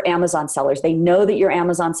vetted for Amazon sellers. They know that you're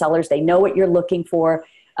Amazon sellers. They know what you're looking for.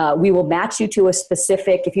 We will match you to a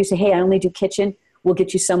specific, if you say, hey, I only do kitchen, we'll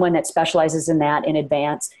get you someone that specializes in that in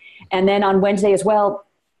advance. And then on Wednesday as well,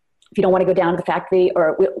 if you don't want to go down to the factory,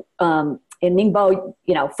 or in Ningbo,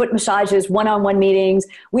 foot massages, one-on-one meetings.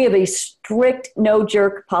 We have a strict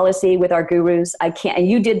no-jerk policy with our gurus.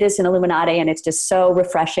 You did this in Illuminati, and it's just so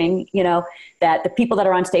refreshing, that the people that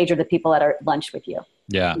are on stage are the people that are at lunch with you.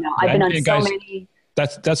 Yeah. I've been on so many.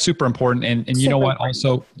 That's super important. And you know what? Important.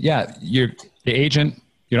 Also, you're the agent.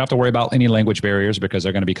 You don't have to worry about any language barriers, because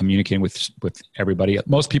they're going to be communicating with everybody.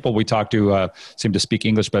 Most people we talk to seem to speak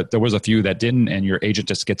English, but there was a few that didn't, and your agent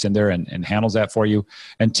just gets in there and handles that for you.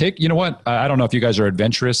 And you know what? I don't know if you guys are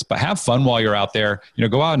adventurous, but have fun while you're out there.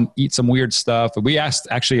 Go out and eat some weird stuff. We asked,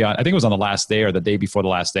 actually, I think it was on the last day or the day before the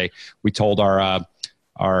last day, we told our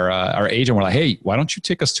agent, we're like, hey, why don't you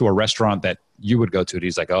take us to a restaurant that you would go to? And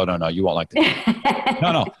he's like, oh, no, you won't like that.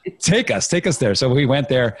 No, take us there. So we went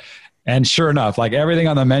there. And sure enough, like everything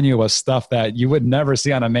on the menu was stuff that you would never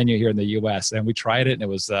see on a menu here in the U.S. And we tried it, and it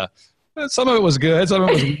was some of it was good, some of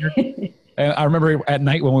it was weird. And I remember at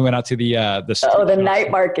night when we went out to the night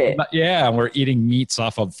market. Yeah, and we're eating meats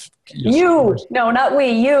off of you. No, not we.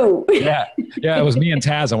 You. Yeah, it was me and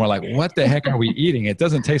Taz, and we're like, "What the heck are we eating? It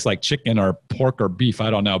doesn't taste like chicken or pork or beef. I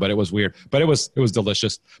don't know, but it was weird. But it was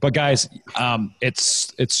delicious. But guys,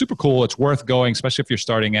 it's super cool. It's worth going, especially if you're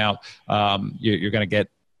starting out. You're gonna get.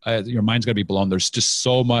 Your mind's going to be blown. There's just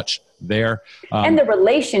so much there. And the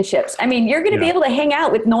relationships. I mean, you're going to be able to hang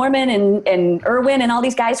out with Norman and Erwin and all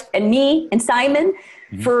these guys and me and Simon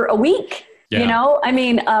for a week. Yeah. I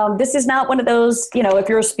mean, this is not one of those, if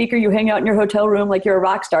you're a speaker, you hang out in your hotel room like you're a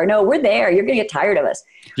rock star. No, we're there. You're going to get tired of us.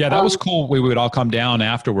 Yeah, that was cool. We would all come down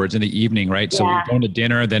afterwards in the evening, right? So we're going to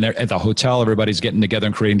dinner. Then at the hotel, everybody's getting together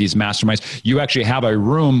and creating these masterminds. You actually have a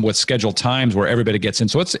room with scheduled times where everybody gets in.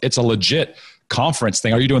 So it's a legit conference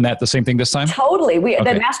thing. Are you doing the same thing this time? Totally.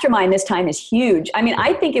 The mastermind this time is huge. I mean,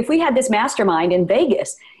 I think if we had this mastermind in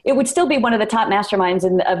Vegas, it would still be one of the top masterminds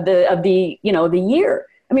of the year.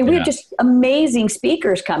 I mean, we have just amazing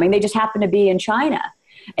speakers coming. They just happen to be in China.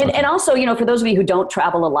 And also, for those of you who don't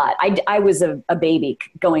travel a lot, I was a baby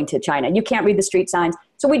going to China. You can't read the street signs.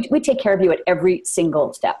 So we take care of you at every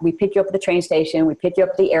single step. We pick you up at the train station. We pick you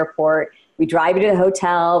up at the airport. We drive you to the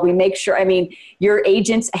hotel. We make sure, your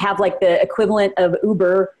agents have like the equivalent of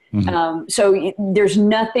Uber. Mm-hmm. So there's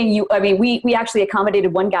nothing we actually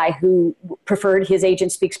accommodated one guy who preferred his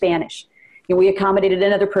agent speak Spanish. We accommodated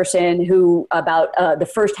another person who about the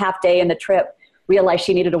first half day in the trip realized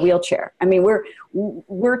she needed a wheelchair. I mean, we're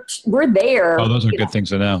there. Oh, those are good things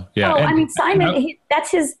to know. Yeah. Oh, Simon,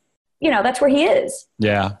 that's his, that's where he is.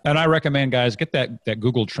 Yeah. And I recommend guys get that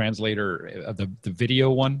Google translator of the video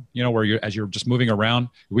one, where as you're just moving around,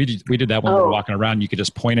 we did that when we were walking around. You could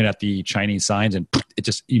just point it at the Chinese signs and it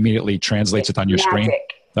just immediately translates it on your screen.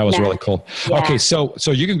 That was really cool. Yeah. Okay. So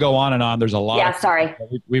you can go on and on. There's a lot. Yeah. Sorry.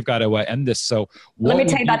 We've got to end this. So let me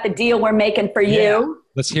tell you about the deal we're making for you.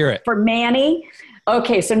 Let's hear it. For Manny.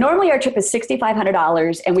 Okay. So normally our trip is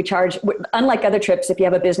 $6,500 and we charge, unlike other trips, if you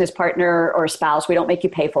have a business partner or a spouse, we don't make you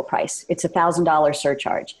pay full price. It's $1,000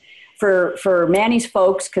 surcharge for Manny's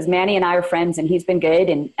folks. Cause Manny and I are friends and he's been good.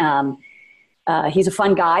 And he's a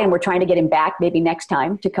fun guy and we're trying to get him back maybe next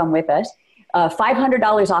time to come with us.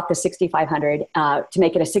 $500 off the $6,500 to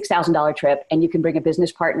make it a $6,000 trip, and you can bring a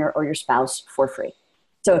business partner or your spouse for free.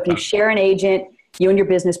 So if you share an agent, you and your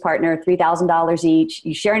business partner, $3,000 each,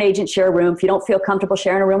 you share an agent, share a room. If you don't feel comfortable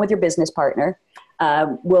sharing a room with your business partner,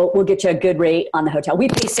 we'll get you a good rate on the hotel. We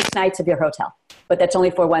pay 6 nights of your hotel, but that's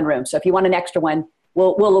only for 1 room. So if you want an extra one,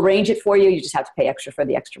 we'll arrange it for you. You just have to pay extra for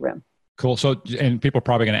the extra room. Cool. So, and people are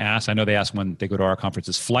probably going to ask, I know they ask when they go to our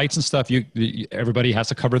conferences, flights and stuff, everybody has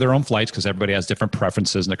to cover their own flights because everybody has different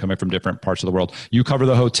preferences and they're coming from different parts of the world. You cover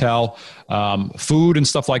the hotel, food and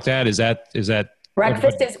stuff like that. Is that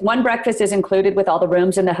one breakfast is included with all the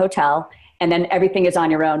rooms in the hotel, and then everything is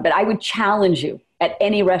on your own. But I would challenge you at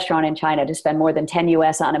any restaurant in China to spend more than 10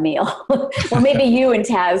 US on a meal. Well, maybe you and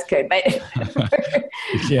Taz could, but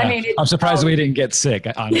yeah, I mean, I'm surprised we didn't get sick,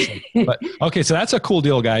 honestly. But okay, so that's a cool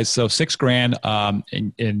deal, guys. So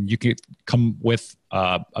 $6,000, and you could come with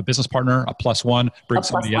a business partner, a +1, bring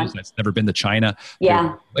somebody else that's never been to China.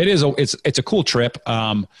 Yeah, it's a cool trip.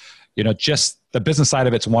 Just the business side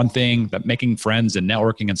of it's one thing, that making friends and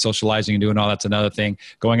networking and socializing and doing all that's another thing.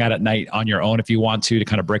 Going out at night on your own if you want to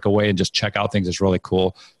kind of break away and just check out things is really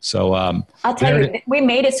cool. So I'll tell you, we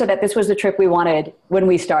made it so that this was the trip we wanted when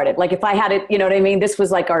we started. Like if I had it, you know what I mean? This was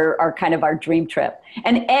like our kind of our dream trip.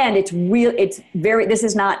 And this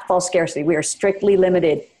is not false scarcity. We are strictly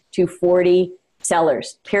limited to 40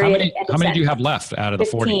 sellers, period. How many do you have left out of the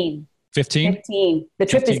 40? 15? 15. The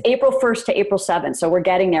trip is April 1st to April 7th. So we're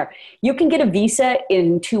getting there. You can get a visa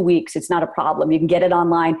in 2 weeks. It's not a problem. You can get it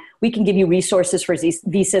online. We can give you resources for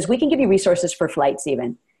visas. We can give you resources for flights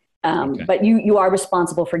even. But you are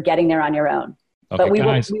responsible for getting there on your own. Okay, but we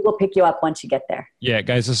will pick you up once you get there. Yeah,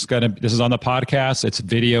 guys, this is on the podcast. It's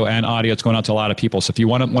video and audio. It's going out to a lot of people. So if you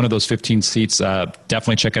want one of those 15 seats,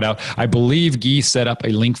 definitely check it out. I believe Guy set up a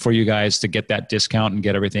link for you guys to get that discount and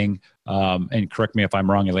get everything. And correct me if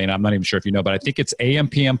I'm wrong, Elena. I'm not even sure if you know, but I think it's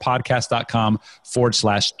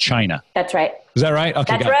ampmpodcast.com/China. That's right. Is that right?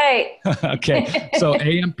 Okay, that's right. Okay. So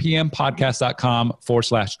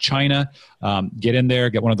ampmpodcast.com/China. Get in there,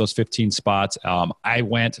 get one of those 15 spots. I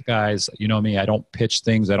went, guys, you know me, I don't pitch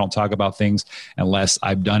things. I don't talk about things unless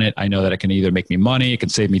I've done it. I know that it can either make me money, it can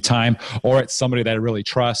save me time, or it's somebody that I really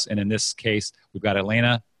trust. And in this case, we've got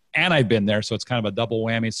Elena and I've been there. So it's kind of a double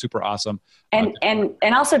whammy. It's super awesome. And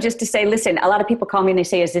also just to say, listen, a lot of people call me and they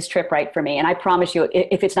say, is this trip right for me? And I promise you,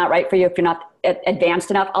 if it's not right for you, if you're not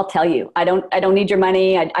advanced enough, I'll tell you. I don't need your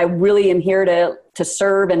money. I really am here to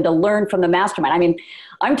serve and to learn from the mastermind. I mean,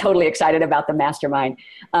 I'm totally excited about the mastermind.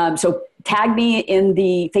 So tag me in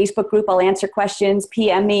the Facebook group. I'll answer questions.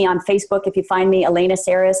 PM me on Facebook if you find me, Elena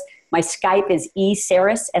Saris. My Skype is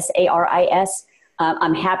eSaris, Saris.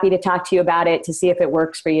 I'm happy to talk to you about it to see if it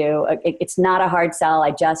works for you. It's not a hard sell.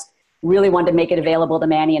 I just really wanted to make it available to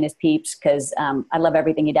Manny and his peeps because I love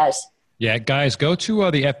everything he does. Yeah, guys, go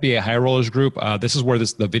to the FBA High Rollers group. This is where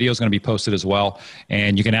the video is going to be posted as well.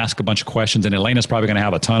 And you can ask a bunch of questions. And Elena's probably going to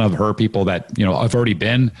have a ton of her people that, have already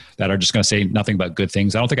been that are just going to say nothing but good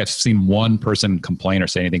things. I don't think I've seen one person complain or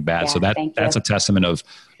say anything bad. Yeah, so that's a testament of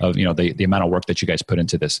the amount of work that you guys put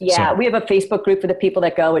into this. Yeah, we have a Facebook group for the people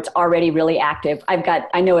that go. It's already really active.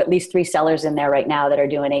 I know at least 3 sellers in there right now that are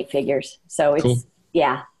doing 8 figures. So it's, cool.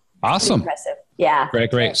 Yeah. Awesome. Impressive. Yeah.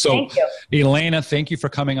 Great. So Elena, thank you for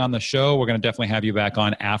coming on the show. We're going to definitely have you back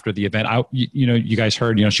on after the event. You guys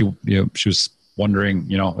heard, she was wondering,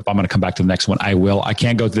 if I'm going to come back to the next one. I will. I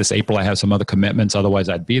can't go to this April. I have some other commitments. Otherwise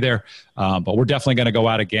I'd be there. But we're definitely going to go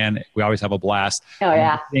out again. We always have a blast. Oh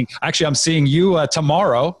yeah. I'm seeing you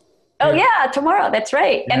tomorrow. Oh yeah. Tomorrow. That's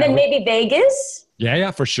right. Yeah, and then maybe Vegas. Yeah,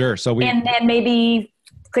 for sure. And then maybe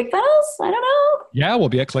ClickFunnels? I don't know. Yeah, we'll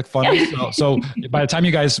be at ClickFunnels. So by the time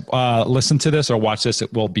you guys listen to this or watch this,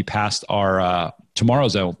 it will be past our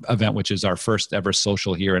tomorrow's event, which is our first ever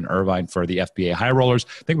social here in Irvine for the FBA High Rollers.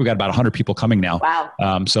 I think we've got about 100 people coming now. Wow.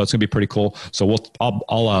 So it's going to be pretty cool. So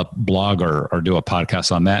I'll blog or do a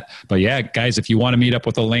podcast on that. But yeah, guys, if you want to meet up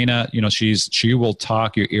with Elena, she will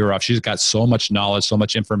talk your ear off. She's got so much knowledge, so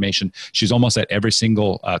much information. She's almost at every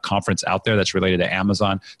single conference out there that's related to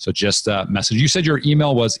Amazon. So just message. You said your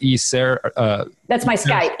email was that's my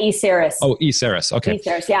Skype, eSaris. Oh, eSaris. Okay.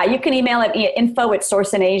 eSaris. Yeah, you can email it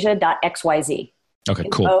info@sourceinasia.xyz. Okay,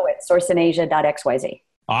 cool. info@sourceinasia.xyz.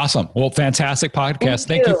 Awesome. Well, fantastic podcast.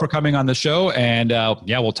 Thank you for coming on the show. And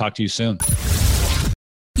we'll talk to you soon.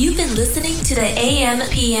 You've been listening to the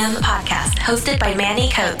AM/PM podcast hosted by Manny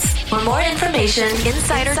Coates. For more information,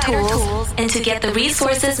 insider tools, and to get the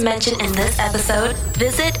resources mentioned in this episode,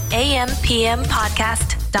 visit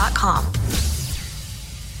ampmpodcast.com.